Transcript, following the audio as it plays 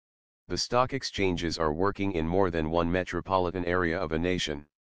The stock exchanges are working in more than one metropolitan area of a nation.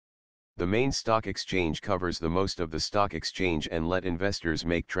 The main stock exchange covers the most of the stock exchange and let investors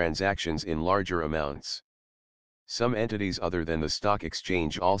make transactions in larger amounts. Some entities other than the stock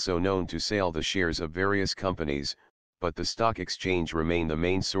exchange also known to sell the shares of various companies, but the stock exchange remain the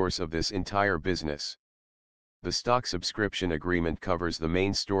main source of this entire business. The stock subscription agreement covers the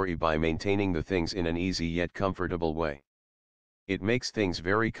main story by maintaining the things in an easy yet comfortable way. It makes things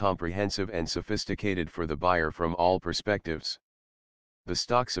very comprehensive and sophisticated for the buyer from all perspectives. The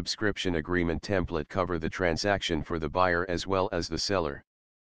stock subscription agreement template cover the transaction for the buyer as well as the seller.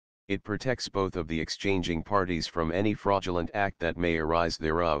 It protects both of the exchanging parties from any fraudulent act that may arise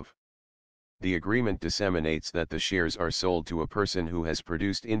thereof. The agreement disseminates that the shares are sold to a person who has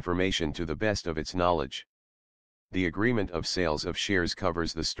produced information to the best of its knowledge. The agreement of sales of shares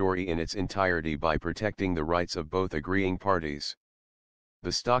covers the story in its entirety by protecting the rights of both agreeing parties.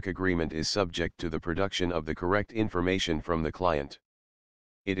 The stock agreement is subject to the production of the correct information from the client.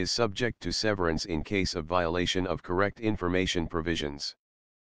 It is subject to severance in case of violation of correct information provisions.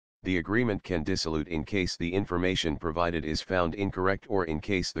 The agreement can dissolute in case the information provided is found incorrect or in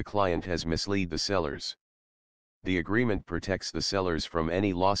case the client has misled the sellers. The agreement protects the sellers from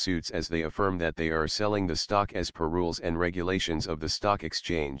any lawsuits as they affirm that they are selling the stock as per rules and regulations of the stock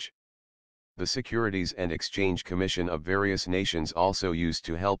exchange. The Securities and Exchange Commission of various nations also used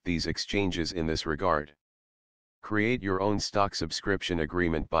to help these exchanges in this regard. Create your own stock subscription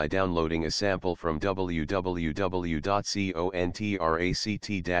agreement by downloading a sample from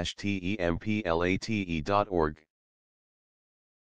www.contract-template.org.